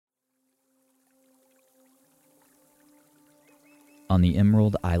On the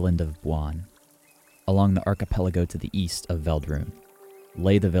emerald island of Buon, along the archipelago to the east of Veldrun,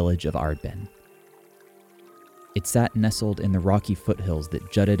 lay the village of Ardben. It sat nestled in the rocky foothills that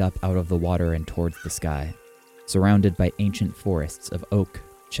jutted up out of the water and towards the sky, surrounded by ancient forests of oak,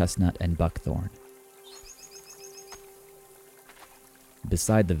 chestnut, and buckthorn.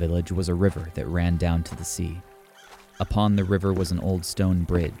 Beside the village was a river that ran down to the sea. Upon the river was an old stone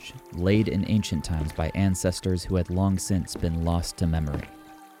bridge, laid in ancient times by ancestors who had long since been lost to memory.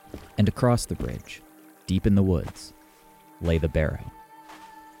 And across the bridge, deep in the woods, lay the Barrow.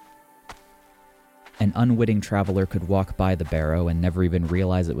 An unwitting traveler could walk by the Barrow and never even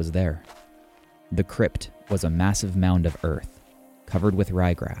realize it was there. The crypt was a massive mound of earth, covered with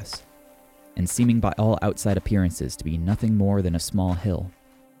ryegrass, and seeming by all outside appearances to be nothing more than a small hill.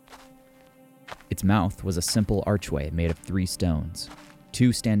 Its mouth was a simple archway made of 3 stones,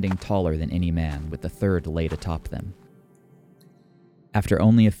 2 standing taller than any man, with the third laid atop them. After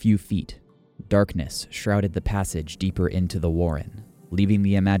only a few feet, darkness shrouded the passage deeper into the warren, leaving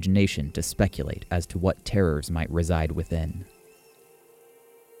the imagination to speculate as to what terrors might reside within.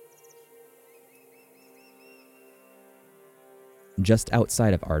 Just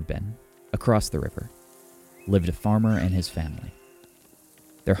outside of Ardben, across the river, lived a farmer and his family.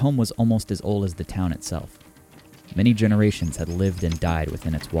 Their home was almost as old as the town itself. Many generations had lived and died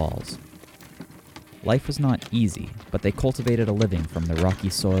within its walls. Life was not easy, but they cultivated a living from the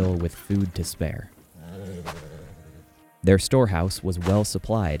rocky soil with food to spare. Their storehouse was well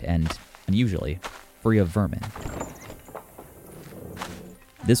supplied and, unusually, free of vermin.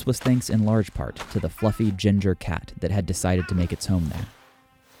 This was thanks in large part to the fluffy ginger cat that had decided to make its home there.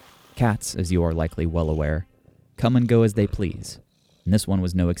 Cats, as you are likely well aware, come and go as they please, and this one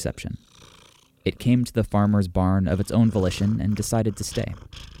was no exception. It came to the farmer's barn of its own volition and decided to stay.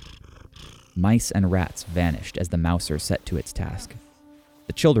 Mice and rats vanished as the mouser set to its task.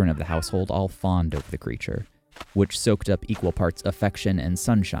 The children of the household all fawned over the creature, which soaked up equal parts affection and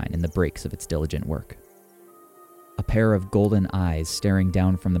sunshine in the breaks of its diligent work. A pair of golden eyes staring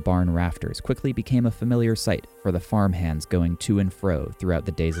down from the barn rafters quickly became a familiar sight for the farm hands going to and fro throughout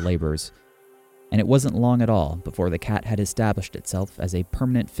the day's labors, and it wasn't long at all before the cat had established itself as a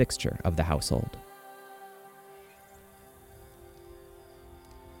permanent fixture of the household.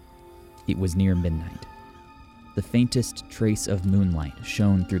 It was near midnight. The faintest trace of moonlight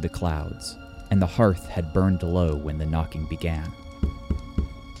shone through the clouds, and the hearth had burned low when the knocking began.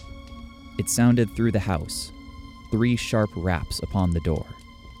 It sounded through the house, 3 sharp raps upon the door.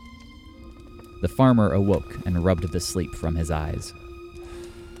 The farmer awoke and rubbed the sleep from his eyes.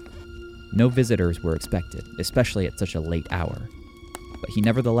 No visitors were expected, especially at such a late hour, but he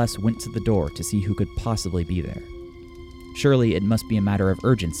nevertheless went to the door to see who could possibly be there. Surely it must be a matter of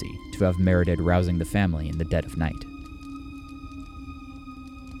urgency to have merited rousing the family in the dead of night.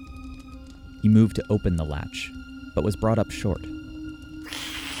 He moved to open the latch, but was brought up short.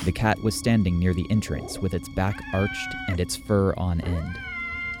 The cat was standing near the entrance with its back arched and its fur on end.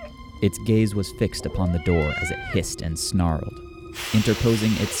 Its gaze was fixed upon the door as it hissed and snarled,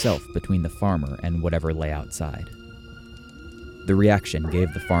 interposing itself between the farmer and whatever lay outside. The reaction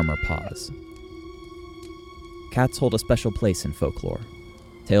gave the farmer pause. Cats hold a special place in folklore.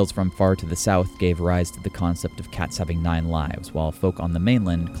 Tales from far to the south gave rise to the concept of cats having 9 lives, while folk on the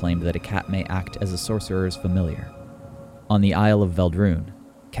mainland claimed that a cat may act as a sorcerer's familiar. On the Isle of Veldrun,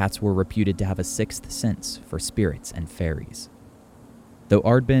 cats were reputed to have a 6th sense for spirits and fairies. Though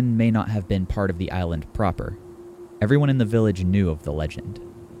Ardben may not have been part of the island proper, everyone in the village knew of the legend.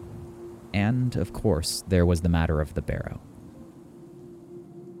 And, of course, there was the matter of the Barrow.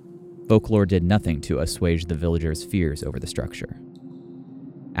 Folklore did nothing to assuage the villagers' fears over the structure.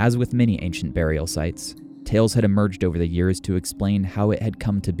 As with many ancient burial sites, tales had emerged over the years to explain how it had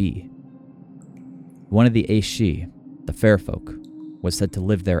come to be. One of the Aishi, the fair folk, was said to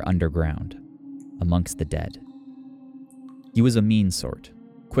live there underground, amongst the dead. He was a mean sort,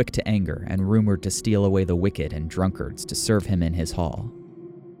 quick to anger and rumored to steal away the wicked and drunkards to serve him in his hall.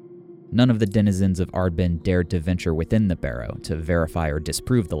 None of the denizens of Ardben dared to venture within the Barrow to verify or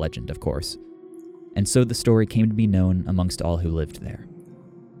disprove the legend, of course, and so the story came to be known amongst all who lived there.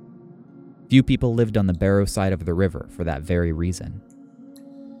 Few people lived on the Barrow side of the river for that very reason.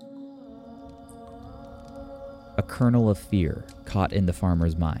 A kernel of fear caught in the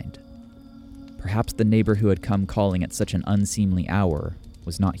farmer's mind. Perhaps the neighbor who had come calling at such an unseemly hour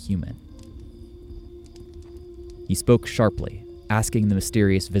was not human. He spoke sharply, asking the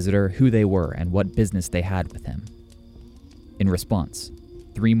mysterious visitor who they were and what business they had with him. In response,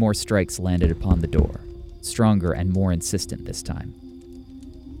 3 more strikes landed upon the door, stronger and more insistent this time.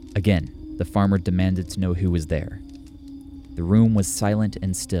 Again, the farmer demanded to know who was there. The The room was silent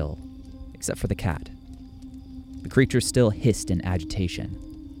and still, except for the cat. The creature still hissed in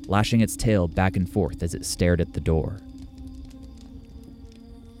agitation, lashing its tail back and forth as it stared at the door.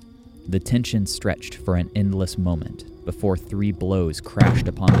 The tension stretched for an endless moment before 3 blows crashed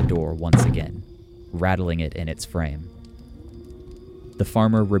upon the door once again, rattling it in its frame. The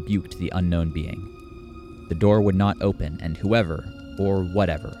farmer rebuked the unknown being. The door would not open, and whoever, or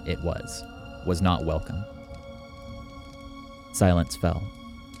whatever it was not welcome. Silence fell.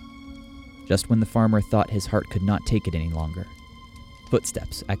 Just when the farmer thought his heart could not take it any longer,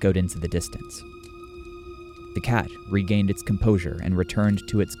 footsteps echoed into the distance. The cat regained its composure and returned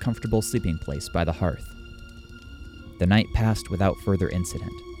to its comfortable sleeping place by the hearth. The night passed without further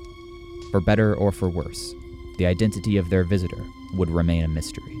incident. For better or for worse, the identity of their visitor would remain a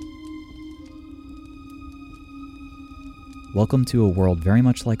mystery. Welcome to a world very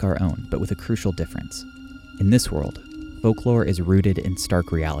much like our own, but with a crucial difference. In this world, folklore is rooted in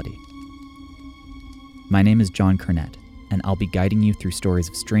stark reality. My name is John Cornett, and I'll be guiding you through stories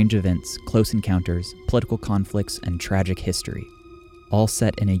of strange events, close encounters, political conflicts, and tragic history, all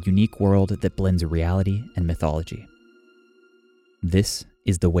set in a unique world that blends reality and mythology. This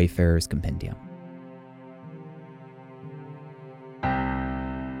is the Wayfarer's Compendium.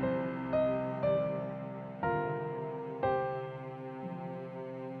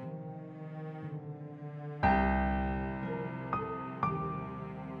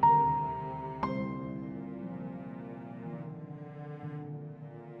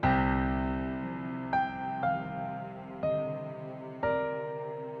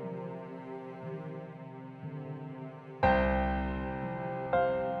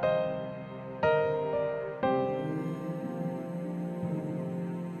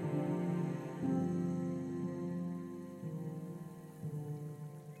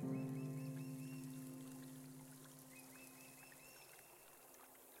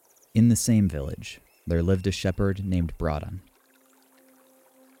 In the same village, there lived a shepherd named Barrow.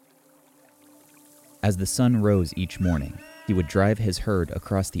 As the sun rose each morning, he would drive his herd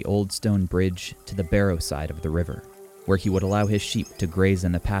across the old stone bridge to the Barrow side of the river, where he would allow his sheep to graze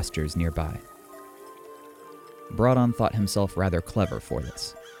in the pastures nearby. Barrow thought himself rather clever for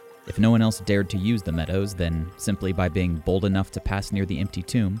this. If no one else dared to use the meadows, then simply by being bold enough to pass near the empty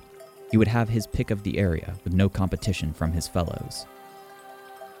tomb, he would have his pick of the area with no competition from his fellows.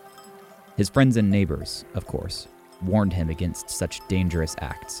 His friends and neighbors, of course, warned him against such dangerous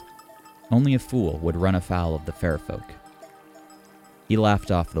acts. Only a fool would run afoul of the fair folk. He laughed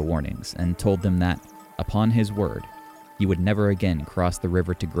off the warnings and told them that, upon his word, he would never again cross the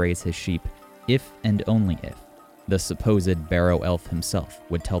river to graze his sheep if and only if the supposed Barrow elf himself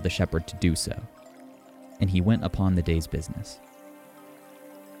would tell the shepherd to do so. And he went upon the day's business.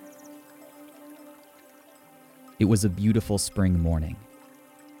 It was a beautiful spring morning.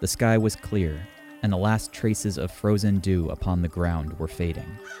 The sky was clear, and the last traces of frozen dew upon the ground were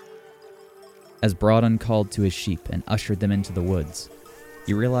fading. As Barrow called to his sheep and ushered them into the woods,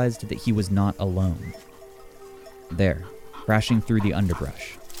 he realized that he was not alone. There, crashing through the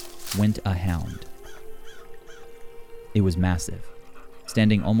underbrush, went a hound. It was massive,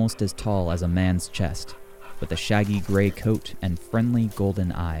 standing almost as tall as a man's chest, with a shaggy gray coat and friendly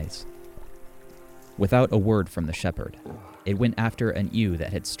golden eyes. Without a word from the shepherd, it went after an ewe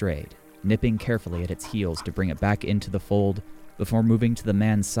that had strayed, nipping carefully at its heels to bring it back into the fold before moving to the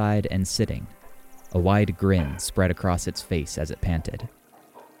man's side and sitting. A wide grin spread across its face as it panted.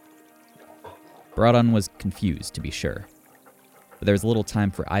 Barrow was confused, to be sure, but there was little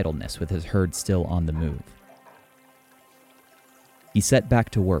time for idleness with his herd still on the move. He set back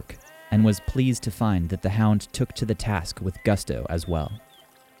to work and was pleased to find that the hound took to the task with gusto as well.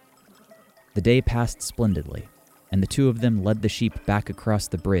 The day passed splendidly, and the two of them led the sheep back across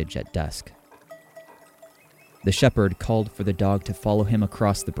the bridge at dusk. The shepherd called for the dog to follow him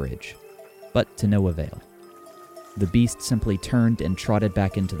across the bridge, but to no avail. The beast simply turned and trotted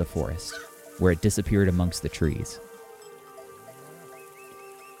back into the forest, where it disappeared amongst the trees.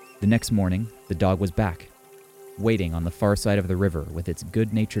 The next morning, the dog was back, waiting on the far side of the river with its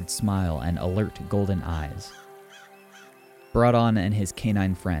good-natured smile and alert golden eyes. Barrow and his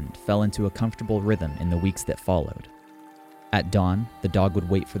canine friend fell into a comfortable rhythm in the weeks that followed. At dawn, the dog would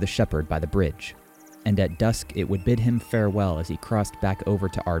wait for the shepherd by the bridge, and at dusk it would bid him farewell as he crossed back over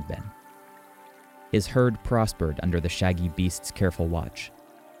to Ardben. His herd prospered under the shaggy beast's careful watch.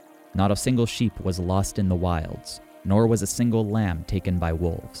 Not a single sheep was lost in the wilds, nor was a single lamb taken by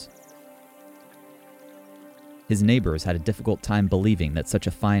wolves. His neighbors had a difficult time believing that such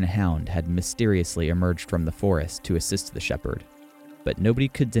a fine hound had mysteriously emerged from the forest to assist the shepherd, but nobody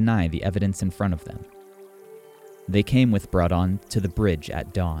could deny the evidence in front of them. They came with Bradon to the bridge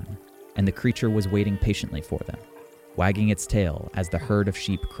at dawn, and the creature was waiting patiently for them, wagging its tail as the herd of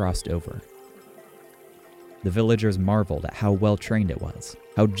sheep crossed over. The villagers marveled at how well trained it was,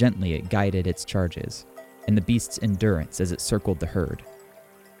 how gently it guided its charges, and the beast's endurance as it circled the herd.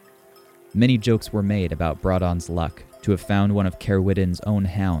 Many jokes were made about Bradon's luck to have found one of Cerwydn's own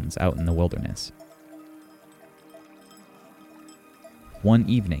hounds out in the wilderness. One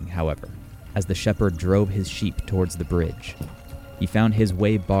evening, however, as the shepherd drove his sheep towards the bridge, he found his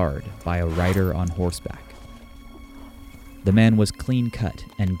way barred by a rider on horseback. The man was clean-cut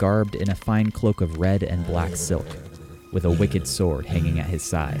and garbed in a fine cloak of red and black silk, with a wicked sword hanging at his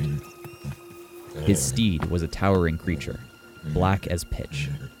side. His steed was a towering creature, black as pitch.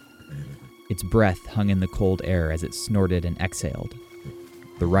 Its breath hung in the cold air as it snorted and exhaled.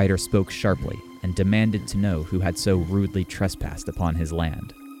 The rider spoke sharply and demanded to know who had so rudely trespassed upon his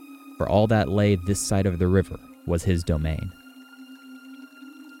land, for all that lay this side of the river was his domain.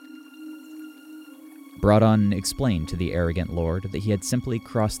 Bradon explained to the arrogant lord that he had simply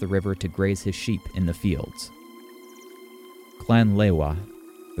crossed the river to graze his sheep in the fields. Clan Lewa,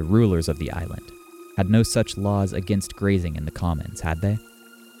 the rulers of the island, had no such laws against grazing in the commons, had they?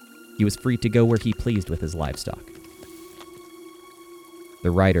 He was free to go where he pleased with his livestock.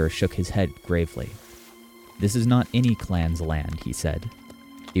 The rider shook his head gravely. This is not any clan's land, he said.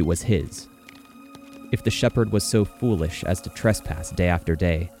 It was his. If the shepherd was so foolish as to trespass day after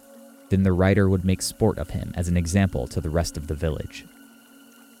day, then the rider would make sport of him as an example to the rest of the village.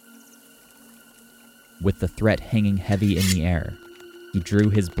 With the threat hanging heavy in the air, he drew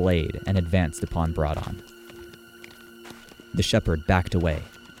his blade and advanced upon Bradon. The shepherd backed away,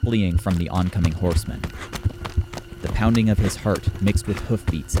 fleeing from the oncoming horseman. The pounding of his heart mixed with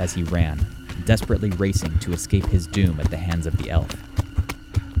hoofbeats as he ran, desperately racing to escape his doom at the hands of the elf.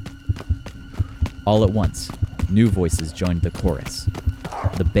 All at once, new voices joined the chorus.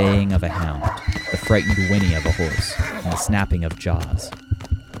 The baying of a hound, the frightened whinny of a horse, and the snapping of jaws.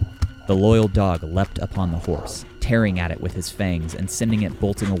 The loyal dog leapt upon the horse, tearing at it with his fangs and sending it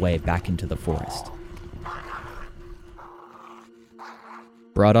bolting away back into the forest.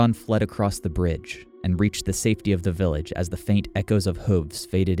 Bradon fled across the bridge and reached the safety of the village as the faint echoes of hooves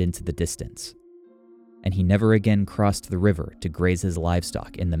faded into the distance, and he never again crossed the river to graze his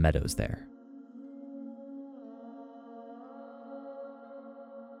livestock in the meadows there.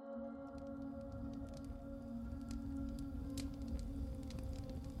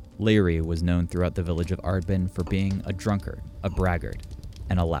 Leary was known throughout the village of Ardben for being a drunkard, a braggart,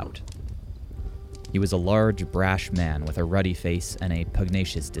 and a lout. He was a large, brash man with a ruddy face and a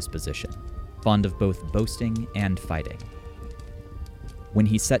pugnacious disposition, fond of both boasting and fighting. When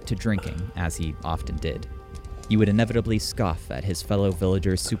he set to drinking, as he often did, he would inevitably scoff at his fellow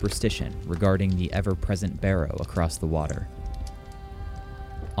villagers' superstition regarding the ever-present Barrow across the water.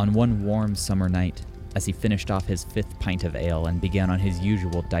 On one warm summer night, as he finished off his 5th pint of ale and began on his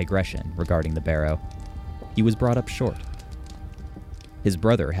usual digression regarding the Barrow, he was brought up short. His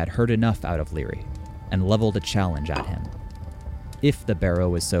brother had heard enough out of Leary and leveled a challenge at him. If the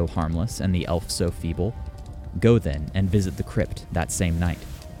Barrow is so harmless and the elf so feeble, go then and visit the crypt that same night.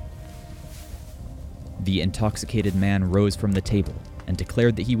 The intoxicated man rose from the table and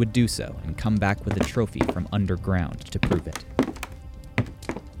declared that he would do so and come back with a trophy from underground to prove it.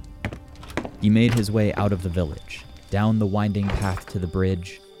 He made his way out of the village, down the winding path to the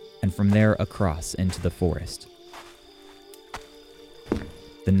bridge, and from there across into the forest.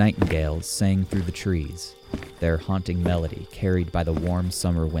 The nightingales sang through the trees, their haunting melody carried by the warm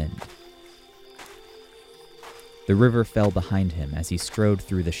summer wind. The river fell behind him as he strode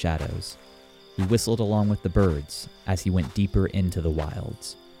through the shadows. He whistled along with the birds as he went deeper into the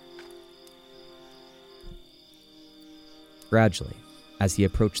wilds. Gradually, as he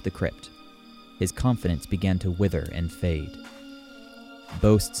approached the crypt, his confidence began to wither and fade.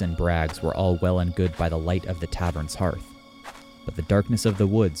 Boasts and brags were all well and good by the light of the tavern's hearth, but the darkness of the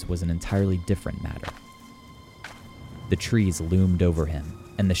woods was an entirely different matter. The trees loomed over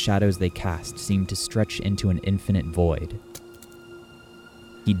him, and the shadows they cast seemed to stretch into an infinite void.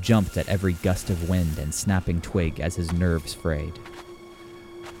 He jumped at every gust of wind and snapping twig as his nerves frayed.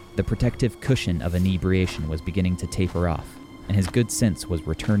 The protective cushion of inebriation was beginning to taper off, and his good sense was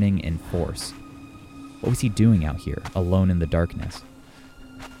returning in force. What was he doing out here, alone in the darkness?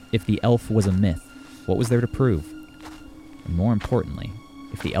 If the elf was a myth, what was there to prove? And more importantly,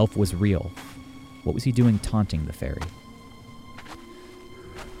 if the elf was real, what was he doing taunting the fairy?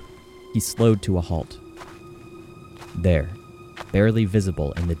 He slowed to a halt. There, barely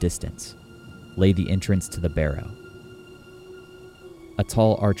visible in the distance, lay the entrance to the Barrow. A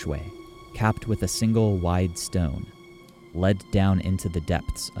tall archway, capped with a single wide stone, led down into the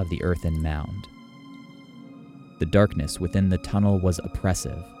depths of the earthen mound. The darkness within the tunnel was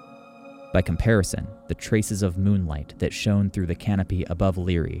oppressive. By comparison, the traces of moonlight that shone through the canopy above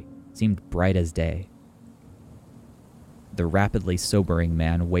Leary seemed bright as day. The rapidly sobering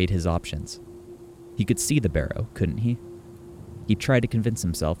man weighed his options. He could see the barrow, couldn't he? He tried to convince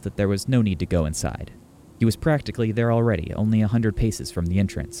himself that there was no need to go inside. He was practically there already, only 100 paces from the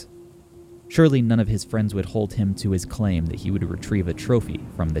entrance. Surely none of his friends would hold him to his claim that he would retrieve a trophy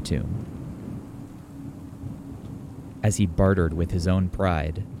from the tomb. As he bartered with his own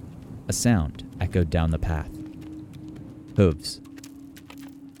pride, a sound echoed down the path. Hooves.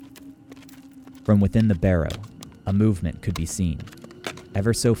 From within the barrow, a movement could be seen,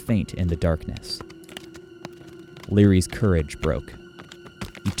 ever so faint in the darkness. Leary's courage broke.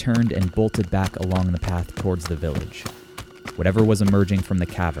 He turned and bolted back along the path towards the village. Whatever was emerging from the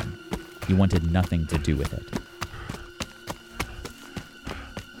cavern, he wanted nothing to do with it.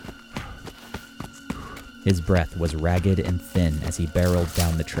 His breath was ragged and thin as he barreled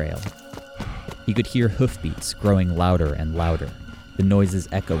down the trail. He could hear hoofbeats growing louder and louder, the noises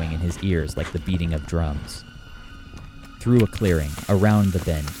echoing in his ears like the beating of drums. Through a clearing, around the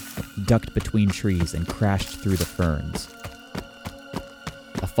bend, he ducked between trees and crashed through the ferns.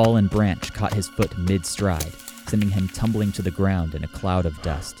 A fallen branch caught his foot mid-stride, sending him tumbling to the ground in a cloud of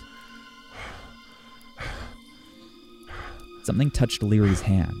dust. Something touched Leary's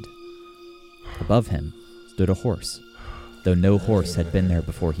hand. Above him stood a horse, though no horse had been there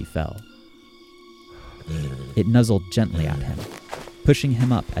before he fell. It nuzzled gently at him, pushing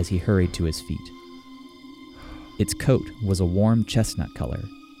him up as he hurried to his feet. Its coat was a warm chestnut color,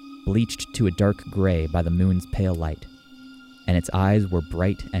 bleached to a dark gray by the moon's pale light, and its eyes were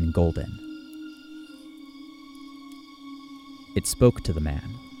bright and golden. It spoke to the man.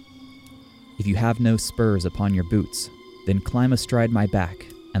 "If you have no spurs upon your boots, then climb astride my back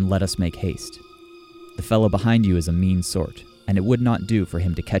and let us make haste. The fellow behind you is a mean sort, and it would not do for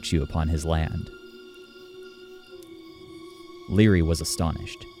him to catch you upon his land." Leary was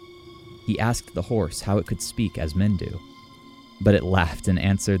astonished. He asked the horse how it could speak as men do, but it laughed and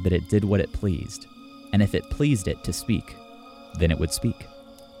answered that it did what it pleased, and if it pleased it to speak, then it would speak.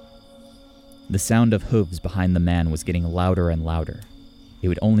 The sound of hooves behind the man was getting louder and louder. It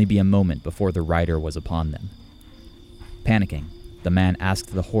would only be a moment before the rider was upon them. Panicking, the man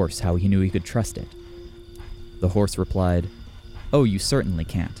asked the horse how he knew he could trust it. The horse replied, "Oh, you certainly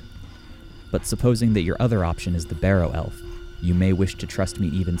can't. But supposing that your other option is the Barrow elf, you may wish to trust me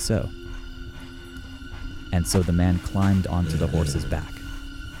even so." And so the man climbed onto the horse's back.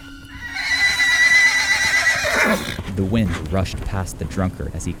 The wind rushed past the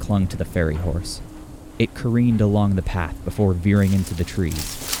drunkard as he clung to the ferry horse. It careened along the path before veering into the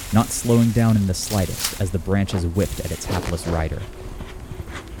trees, not slowing down in the slightest as the branches whipped at its hapless rider.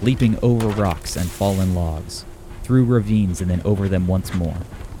 Leaping over rocks and fallen logs, through ravines and then over them once more,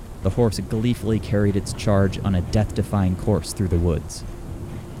 the horse gleefully carried its charge on a death-defying course through the woods.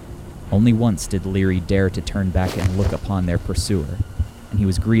 Only once did Leary dare to turn back and look upon their pursuer, and he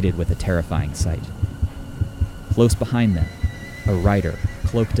was greeted with a terrifying sight. Close behind them, a rider,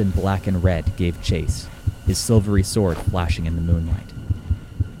 cloaked in black and red, gave chase, his silvery sword flashing in the moonlight.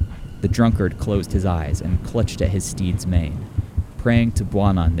 The drunkard closed his eyes and clutched at his steed's mane, praying to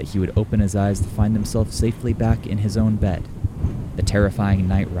Buanan that he would open his eyes to find himself safely back in his own bed, the terrifying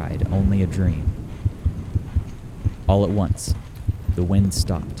night ride only a dream. All at once, the wind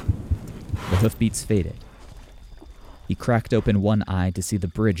stopped. The hoofbeats faded. He cracked open one eye to see the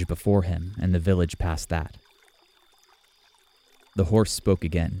bridge before him and the village past that. The horse spoke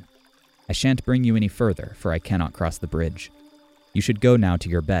again. "I shan't bring you any further, for I cannot cross the bridge. You should go now to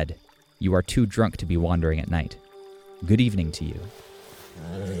your bed. You are too drunk to be wandering at night. Good evening to you."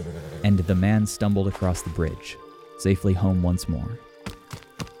 And the man stumbled across the bridge, safely home once more.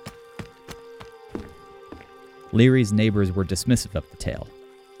 Leary's neighbors were dismissive of the tale,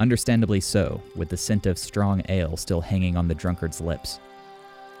 understandably so, with the scent of strong ale still hanging on the drunkard's lips.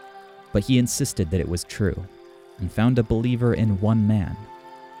 But he insisted that it was true, and found a believer in one man,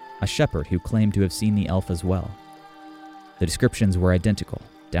 a shepherd who claimed to have seen the elf as well. The descriptions were identical,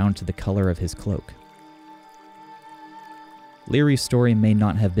 down to the color of his cloak. Leary's story may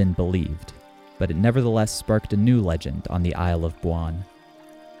not have been believed, but it nevertheless sparked a new legend on the Isle of Buan.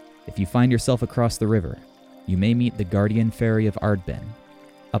 If you find yourself across the river, you may meet the guardian fairy of Ardben,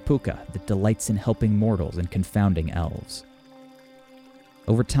 a puka that delights in helping mortals and confounding elves.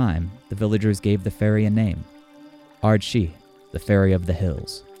 Over time, the villagers gave the fairy a name, Ardshi, the fairy of the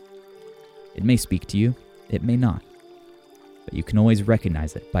hills. It may speak to you, it may not. but you can always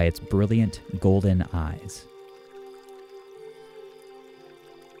recognize it by its brilliant golden eyes.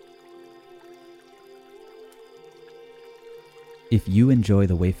 If you enjoy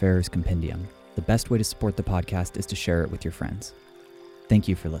the Wayfarer's Compendium, the best way to support the podcast is to share it with your friends. Thank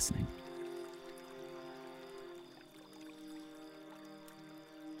you for listening.